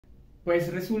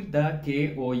Pues resulta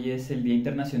que hoy es el Día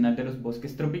Internacional de los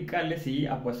Bosques Tropicales y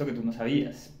apuesto que tú no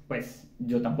sabías. Pues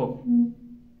yo tampoco.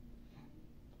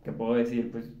 ¿Qué puedo decir?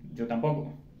 Pues yo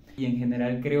tampoco. Y en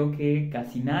general creo que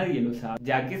casi nadie lo sabe.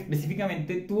 Ya que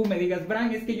específicamente tú me digas,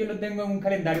 Bran, es que yo lo tengo en un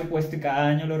calendario puesto y cada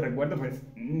año lo recuerdo, pues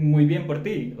muy bien por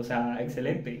ti. O sea,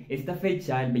 excelente. Esta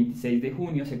fecha, el 26 de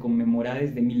junio, se conmemora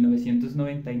desde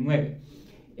 1999.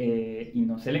 Y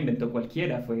no se la inventó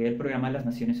cualquiera, fue el programa de las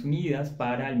Naciones Unidas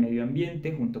para el Medio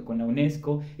Ambiente junto con la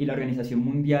UNESCO y la Organización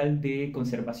Mundial de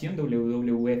Conservación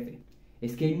WWF.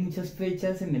 Es que hay muchas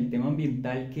fechas en el tema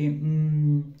ambiental que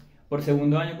por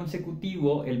segundo año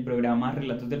consecutivo el programa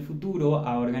Relatos del Futuro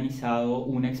ha organizado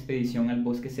una expedición al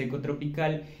Bosque Seco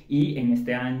Tropical y en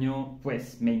este año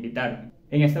pues me invitaron.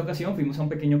 En esta ocasión fuimos a un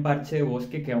pequeño parche de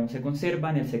bosque que aún se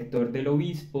conserva en el sector del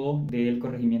Obispo, del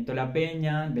corregimiento La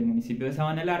Peña, del municipio de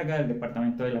Sabanalarga, del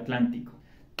departamento del Atlántico.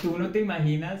 Tú no te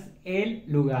imaginas el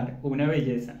lugar, una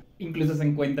belleza. Incluso se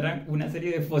encuentran una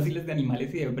serie de fósiles de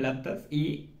animales y de plantas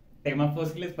y temas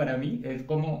fósiles para mí es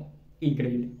como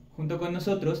increíble. Junto con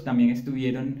nosotros también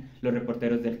estuvieron los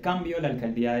reporteros del Cambio, la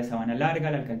Alcaldía de Sabanalarga,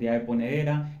 la Alcaldía de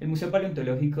Ponedera, el Museo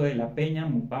Paleontológico de La Peña,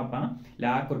 MUPAPA,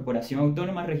 la Corporación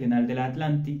Autónoma Regional del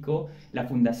Atlántico, la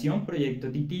Fundación Proyecto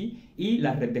Titi y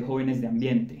la Red de Jóvenes de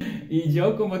Ambiente. Y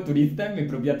yo como turista en mi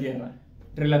propia tierra.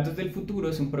 Relatos del Futuro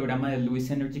es un programa de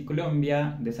Lewis Energy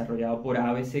Colombia, desarrollado por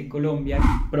ABC Colombia.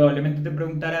 Probablemente te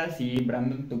preguntarás, y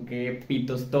Brandon, ¿tú qué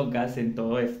pitos tocas en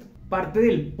todo esto? Parte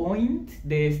del point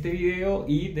de este video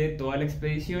y de toda la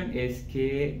expedición es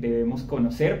que debemos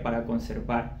conocer para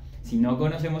conservar. Si no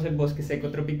conocemos el bosque seco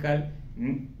tropical,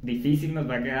 difícil nos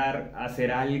va a quedar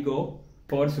hacer algo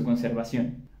por su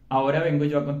conservación. Ahora vengo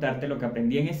yo a contarte lo que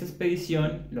aprendí en esta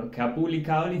expedición, lo que ha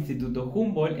publicado el Instituto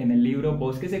Humboldt en el libro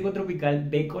Bosque Seco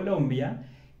Tropical de Colombia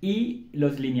y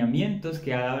los lineamientos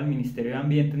que ha dado el Ministerio de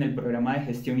Ambiente en el programa de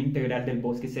gestión integral del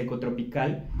bosque seco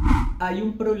tropical. Hay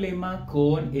un problema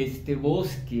con este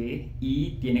bosque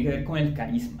y tiene que ver con el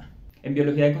carisma. En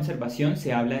biología de conservación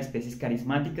se habla de especies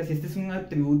carismáticas y este es un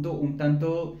atributo un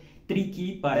tanto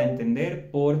tricky para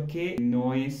entender porque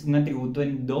no es un atributo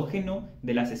endógeno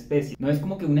de las especies. No es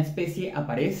como que una especie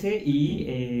aparece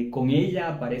y con ella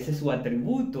aparece su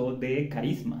atributo de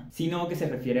carisma, sino que se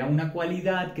refiere a una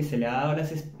cualidad que se le ha dado a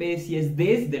las especies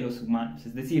desde los humanos,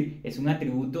 es decir, es un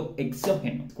atributo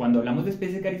exógeno. Cuando hablamos de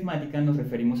especie carismática nos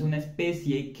referimos a una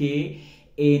especie que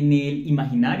en el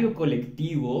imaginario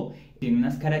colectivo tiene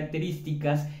unas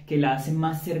características que la hacen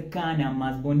más cercana,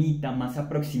 más bonita, más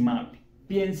aproximable.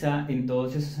 Piensa en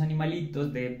todos esos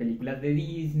animalitos de películas de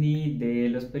Disney, de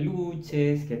los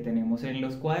peluches que tenemos en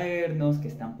los cuadernos, que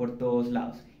están por todos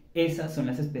lados. Esas son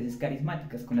las especies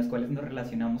carismáticas con las cuales nos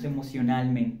relacionamos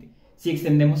emocionalmente. Si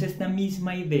extendemos esta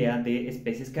misma idea de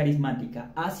especies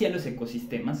carismática hacia los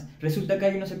ecosistemas, resulta que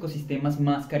hay unos ecosistemas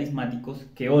más carismáticos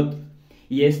que otros.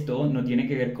 Y esto no tiene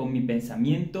que ver con mi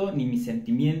pensamiento ni mi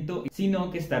sentimiento,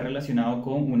 sino que está relacionado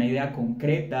con una idea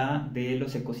concreta de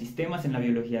los ecosistemas en la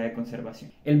biología de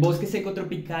conservación. El bosque seco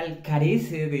tropical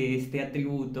carece de este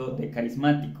atributo de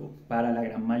carismático para la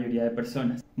gran mayoría de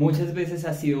personas. Muchas veces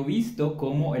ha sido visto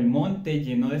como el monte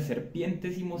lleno de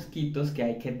serpientes y mosquitos que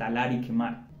hay que talar y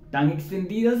quemar. Tan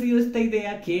extendida ha sido esta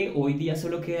idea que hoy día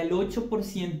solo queda el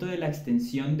 8% de la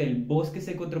extensión del bosque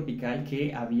seco tropical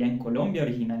que había en Colombia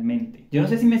originalmente. Yo no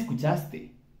sé si me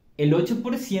escuchaste, el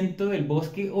 8% del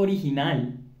bosque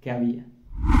original que había.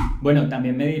 Bueno,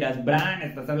 también me dirás, Bran,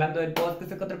 estás hablando del bosque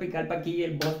seco tropical para aquí y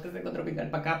el bosque seco tropical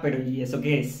para acá, pero ¿y eso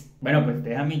qué es? Bueno, pues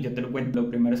déjame, yo te lo cuento. Lo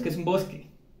primero es que es un bosque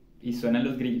y suenan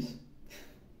los grillos.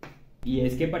 Y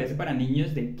es que parece para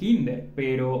niños de kinder,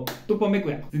 pero tú ponme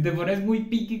cuidado. Si te pones muy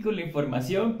picky con la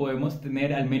información, podemos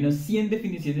tener al menos 100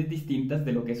 definiciones distintas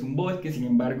de lo que es un bosque. Sin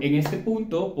embargo, en este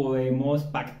punto podemos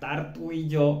pactar tú y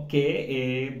yo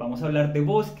que vamos a hablar de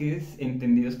bosques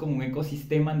entendidos como un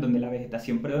ecosistema en donde la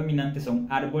vegetación predominante son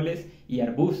árboles y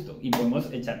arbustos y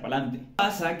podemos echar para adelante.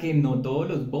 Pasa que no todos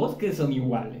los bosques son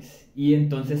iguales y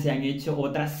entonces se han hecho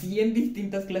otras 100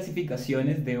 distintas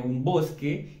clasificaciones de un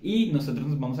bosque y nosotros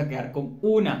nos vamos a quedar con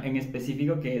una en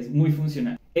específico que es muy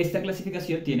funcional. Esta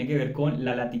clasificación tiene que ver con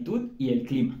la latitud y el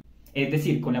clima, es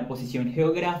decir, con la posición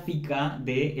geográfica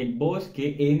del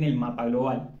bosque en el mapa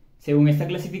global. Según esta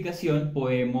clasificación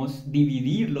podemos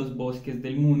dividir los bosques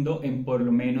del mundo en por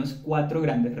lo menos 4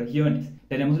 grandes regiones.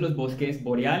 Tenemos los bosques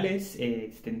boreales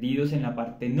extendidos en la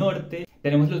parte norte,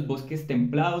 tenemos los bosques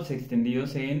templados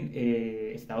extendidos en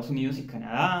Estados Unidos y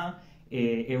Canadá,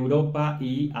 Europa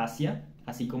y Asia,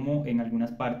 así como en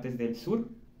algunas partes del sur.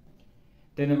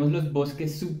 Tenemos los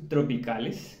bosques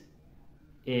subtropicales,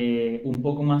 un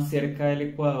poco más cerca del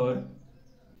Ecuador,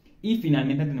 Y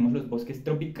finalmente tenemos los bosques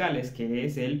tropicales, que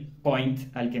es el point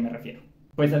al que me refiero.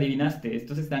 Pues adivinaste,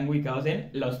 estos están ubicados en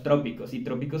los trópicos, y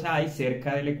trópicos hay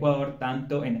cerca del Ecuador,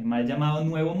 tanto en el mal llamado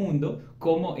Nuevo Mundo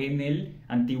como en el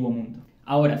Antiguo Mundo.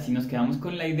 Ahora, si nos quedamos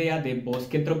con la idea de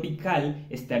bosque tropical,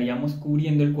 estaríamos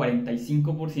cubriendo el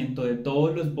 45% de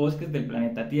todos los bosques del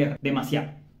planeta Tierra. Demasiado.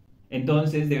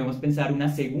 Entonces debemos pensar una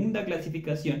segunda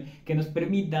clasificación que nos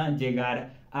permita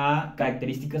llegar a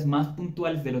características más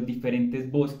puntuales de los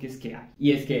diferentes bosques que hay.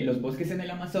 Y es que los bosques en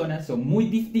el Amazonas son muy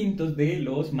distintos de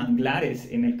los manglares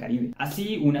en el Caribe.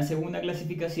 Así, una segunda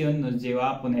clasificación nos lleva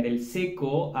a poner el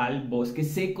seco al bosque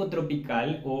seco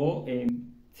tropical, o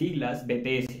en siglas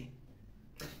BTS.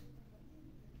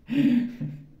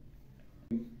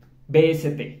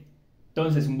 BST.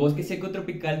 Entonces, un bosque seco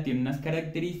tropical tiene unas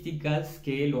características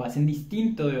que lo hacen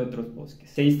distinto de otros bosques.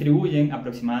 Se distribuyen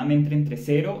aproximadamente entre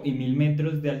 0 y 1000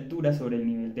 metros de altura sobre el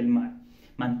nivel del mar.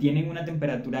 Mantienen una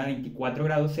temperatura de 24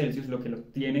 grados Celsius, lo que lo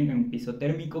tienen en un piso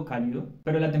térmico cálido,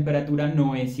 pero la temperatura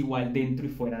no es igual dentro y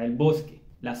fuera del bosque.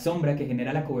 La sombra que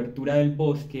genera la cobertura del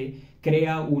bosque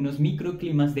crea unos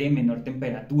microclimas de menor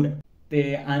temperatura.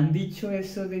 ¿Te han dicho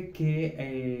eso de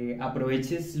que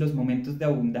aproveches los momentos de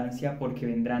abundancia porque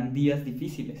vendrán días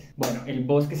difíciles? Bueno, el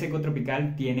bosque seco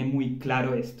tropical tiene muy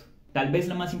claro esto. Tal vez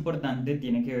lo más importante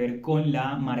tiene que ver con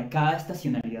la marcada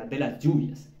estacionalidad de las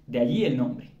lluvias. De allí el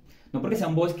nombre. No porque sea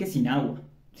un bosque sin agua,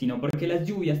 sino porque las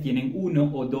lluvias tienen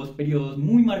 1 o 2 periodos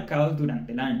muy marcados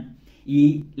durante el año.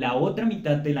 Y la otra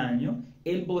mitad del año,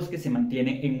 el bosque se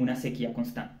mantiene en una sequía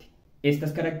constante.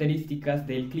 Estas características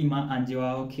del clima han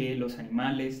llevado a que los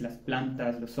animales, las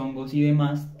plantas, los hongos y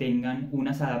demás tengan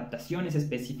unas adaptaciones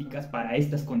específicas para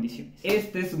estas condiciones.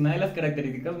 Esta es una de las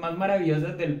características más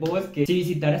maravillosas del bosque. Si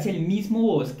visitaras el mismo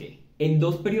bosque en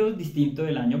 2 periodos distintos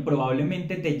del año,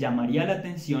 probablemente te llamaría la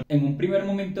atención. En un primer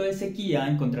momento de sequía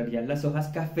encontrarías las hojas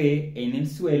café en el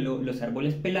suelo, los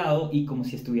árboles pelados y como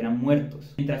si estuvieran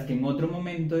muertos. Mientras que en otro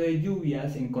momento de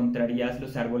lluvias encontrarías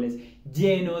los árboles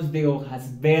llenos de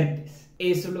hojas verdes.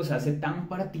 Eso los hace tan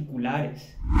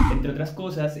particulares. Entre otras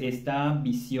cosas, esta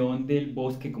visión del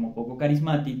bosque como poco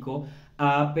carismático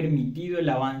ha permitido el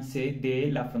avance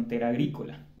de la frontera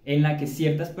agrícola, en la que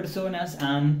ciertas personas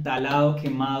han talado,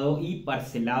 quemado y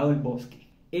parcelado el bosque,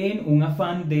 en un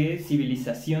afán de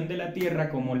civilización de la tierra,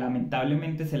 como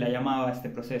lamentablemente se le ha llamado a este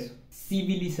proceso.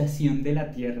 Civilización de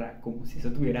la tierra, como si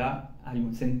eso tuviera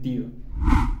algún sentido.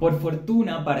 Por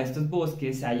fortuna, para estos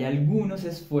bosques hay algunos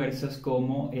esfuerzos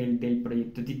como el del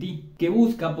Proyecto Titi, que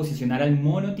busca posicionar al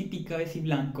mono tití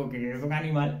cabeciblanco, que es un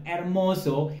animal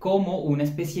hermoso, como una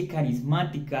especie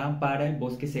carismática para el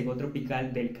bosque seco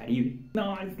tropical del Caribe.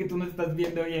 No, es que tú no estás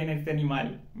viendo bien este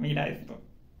animal, mira esto.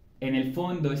 En el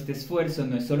fondo, este esfuerzo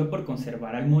no es solo por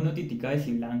conservar al mono tití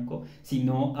cabeciblanco,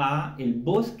 sino a el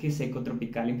bosque seco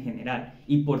tropical en general,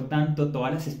 y por tanto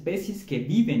todas las especies que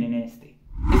viven en este.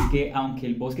 Es que aunque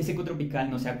el bosque seco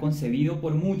tropical no sea concebido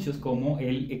por muchos como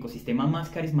el ecosistema más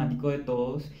carismático de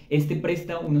todos, este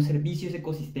presta unos servicios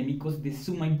ecosistémicos de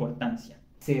suma importancia.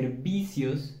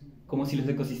 Servicios como si los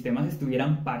ecosistemas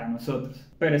estuvieran para nosotros.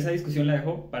 Pero esa discusión la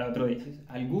dejo para otro día.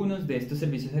 Algunos de estos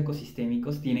servicios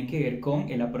ecosistémicos tienen que ver con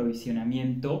el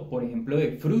aprovisionamiento, por ejemplo,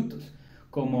 de frutos,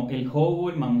 como el jobo,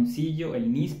 el mamoncillo,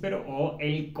 el níspero o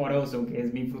el corozo, que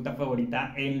es mi fruta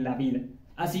favorita en la vida.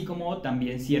 Así como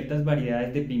también ciertas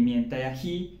variedades de pimienta y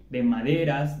ají, de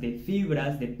maderas, de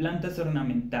fibras, de plantas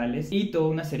ornamentales y toda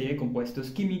una serie de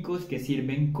compuestos químicos que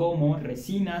sirven como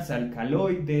resinas,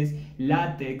 alcaloides,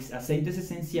 látex, aceites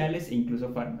esenciales e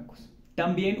incluso fármacos.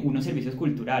 También unos servicios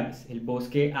culturales. El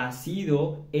bosque ha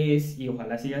sido, es y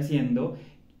ojalá siga siendo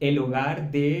el hogar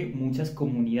de muchas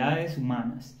comunidades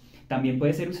humanas. También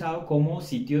puede ser usado como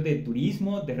sitio de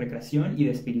turismo, de recreación y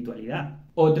de espiritualidad.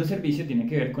 Otro servicio tiene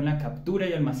que ver con la captura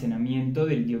y almacenamiento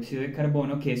del dióxido de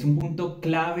carbono, que es un punto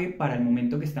clave para el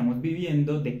momento que estamos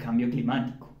viviendo de cambio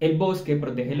climático. El bosque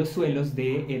protege los suelos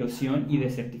de erosión y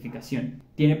desertificación.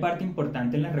 Tiene parte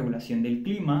importante en la regulación del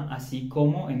clima, así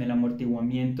como en el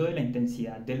amortiguamiento de la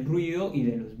intensidad del ruido y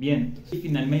de los vientos. Y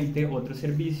finalmente, otro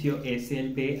servicio es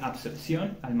el de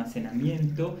absorción,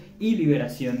 almacenamiento y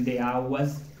liberación de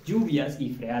aguas, lluvias y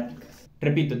freáticas.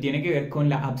 Repito, tiene que ver con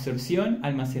la absorción,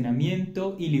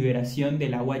 almacenamiento y liberación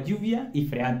del agua, lluvia y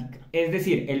freática. Es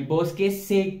decir, el bosque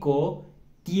seco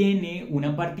tiene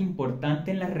una parte importante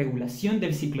en la regulación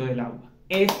del ciclo del agua.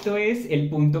 Esto es el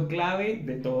punto clave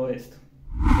de todo esto.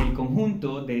 El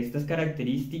conjunto de estas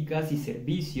características y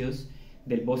servicios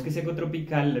del bosque seco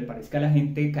tropical, le parezca a la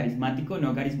gente carismático o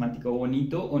no carismático,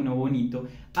 bonito o no bonito,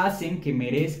 hacen que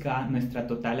merezca nuestra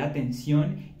total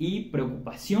atención y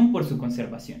preocupación por su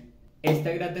conservación.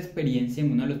 Esta grata experiencia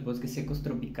en uno de los bosques secos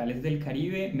tropicales del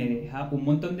Caribe me deja un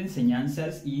montón de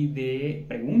enseñanzas y de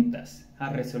preguntas a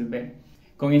resolver.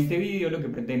 Con este video lo que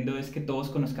pretendo es que todos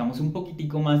conozcamos un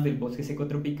poquitico más del bosque seco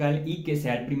tropical y que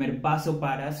sea el primer paso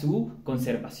para su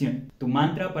conservación. Tu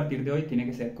mantra a partir de hoy tiene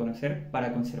que ser conocer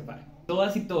para conservar.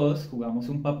 Todas y todos jugamos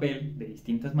un papel de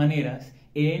distintas maneras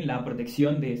en la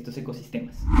protección de estos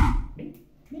ecosistemas. Ven,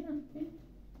 ven, ven, ven,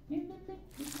 ven, ven,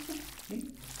 ven, ven,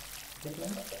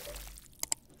 ven.